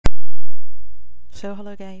So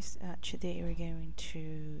hello guys, today we're going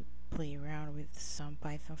to play around with some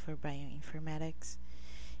Python for bioinformatics,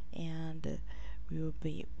 and we will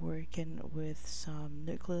be working with some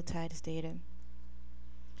nucleotides data.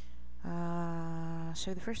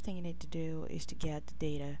 So the first thing you need to do is to get the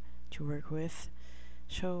data to work with.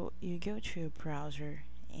 So you go to a browser,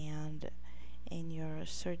 and in your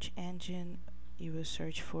search engine you will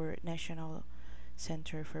search for National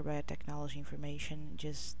Center for Biotechnology Information.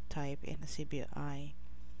 Just type in CBI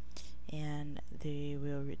and they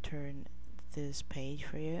will return this page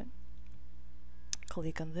for you.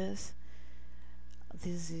 Click on this.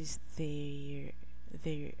 This is their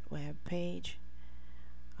web page.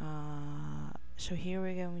 So here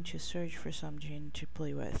we're going to search for some gene to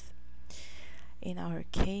play with. In our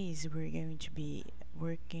case, we're going to be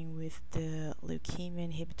working with the leukemia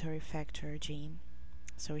inhibitory factor gene.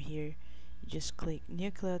 So here you just click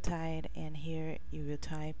nucleotide, and here you will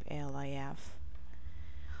type LIF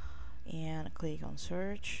and click on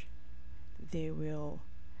search. They will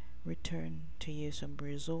return to you some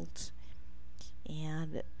results,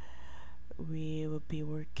 and we will be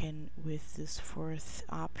working with this fourth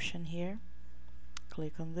option here.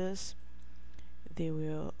 Click on this. They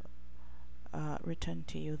will return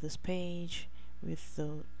to you this page with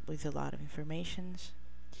a lot of information.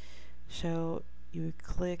 So you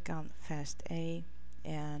click on Fast A,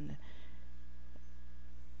 and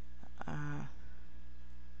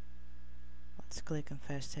let's click on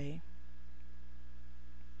Fast A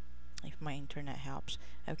if my internet helps.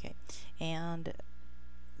 Okay, and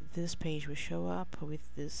this page will show up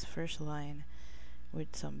with this first line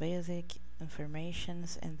with some basic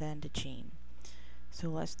informations and then the gene. So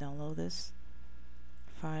let's download this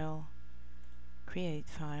file, create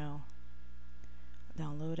file,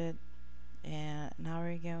 download it, and now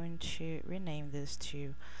we're going to rename this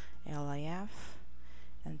to LIF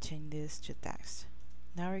and change this to text.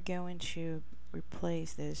 Now we're going to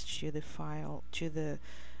replace this to the file, to the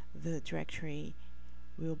directory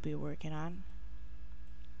we'll be working on.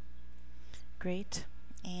 Great,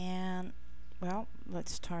 and well,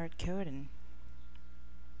 let's start coding.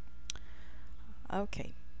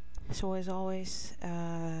 Okay, so as always,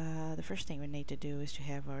 the first thing we need to do is to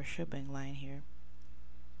have our shebang line here.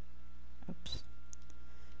 Oops.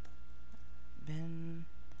 Bin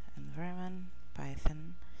environment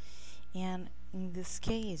Python, and in this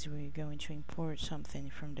case we're going to import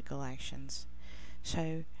something from the collections.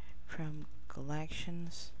 So from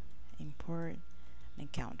collections, import an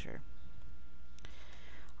encounter.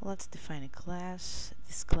 Let's define a class.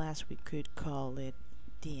 This class, we could call it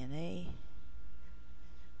DNA.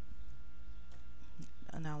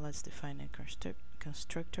 Now let's define a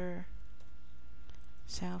constructor.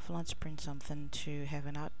 Self, let's print something to have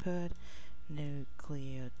an output,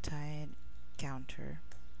 nucleotide counter.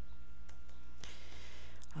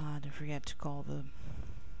 Don't forget to call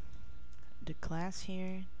the class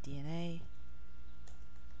here, DNA.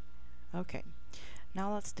 Okay,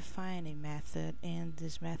 now let's define a method, and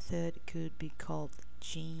this method could be called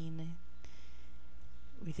gene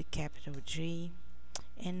with a capital G.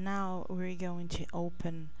 And now we're going to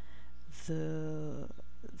open the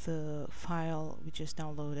file we just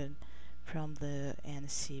downloaded from the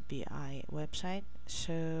NCBI website.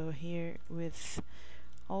 So here with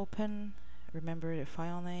open, remember the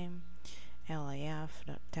file name,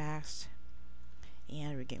 lif.txt,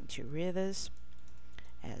 and we're going to read this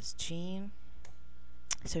as gene.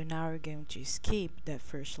 So now we're going to skip that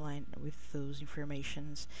first line with those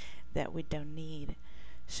informations that we don't need.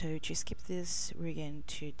 So to skip this, we're going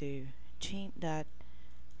to do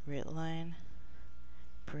gene.readline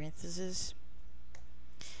parentheses,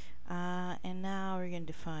 and now we're going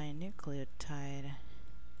to define nucleotide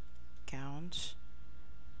count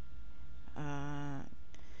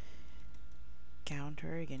counter.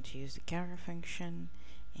 We're going to use the counter function,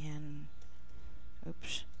 and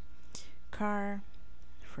car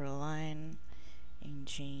for line in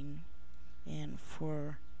gene, and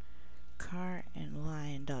for car and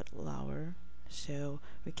line dot lower, so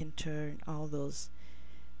we can turn all those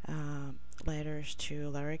letters to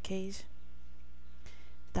lowercase.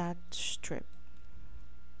 Dot strip,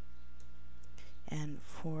 and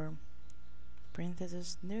for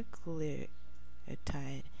parentheses nucleotide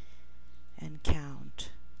and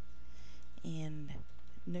count, in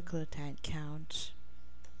nucleotide count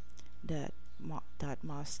dot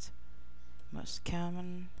most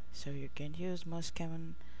common. So you can use most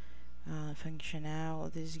common function. Now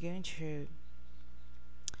this is going to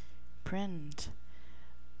print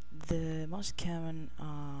the most common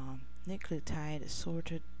nucleotide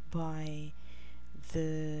sorted by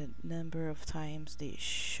the number of times they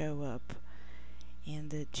show up in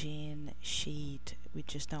the gene sheet we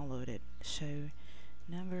just downloaded. So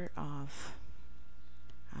number of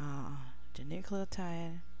the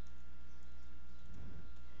nucleotide,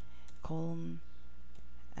 colon,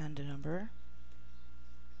 and the number,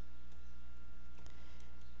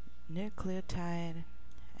 nucleotide,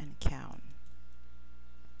 and count.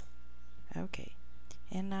 Okay,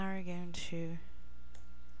 and now we're going to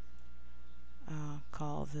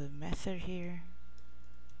call the method here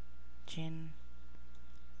gene.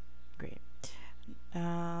 Great.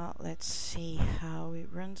 Let's see how it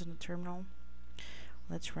runs in the terminal.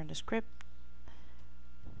 Let's run the script.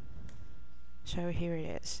 So here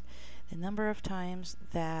it is. The number of times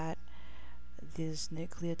that these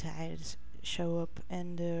nucleotides show up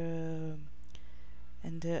in the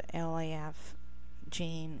LIF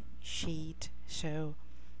gene sheet. So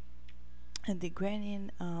and the guanine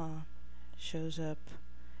shows up.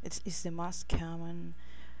 It's the most common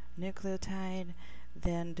nucleotide.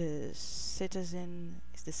 Then the cytosine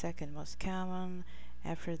is the second most common.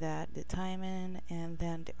 After that, the thymine, and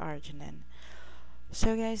then the arginine.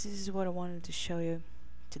 So guys, this is what I wanted to show you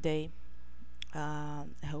today. I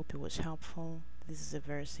hope it was helpful. This is a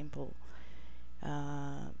very simple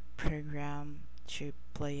program to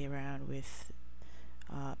play around with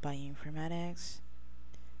bioinformatics.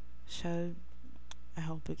 So I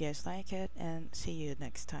hope you guys like it, and see you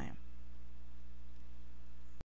next time.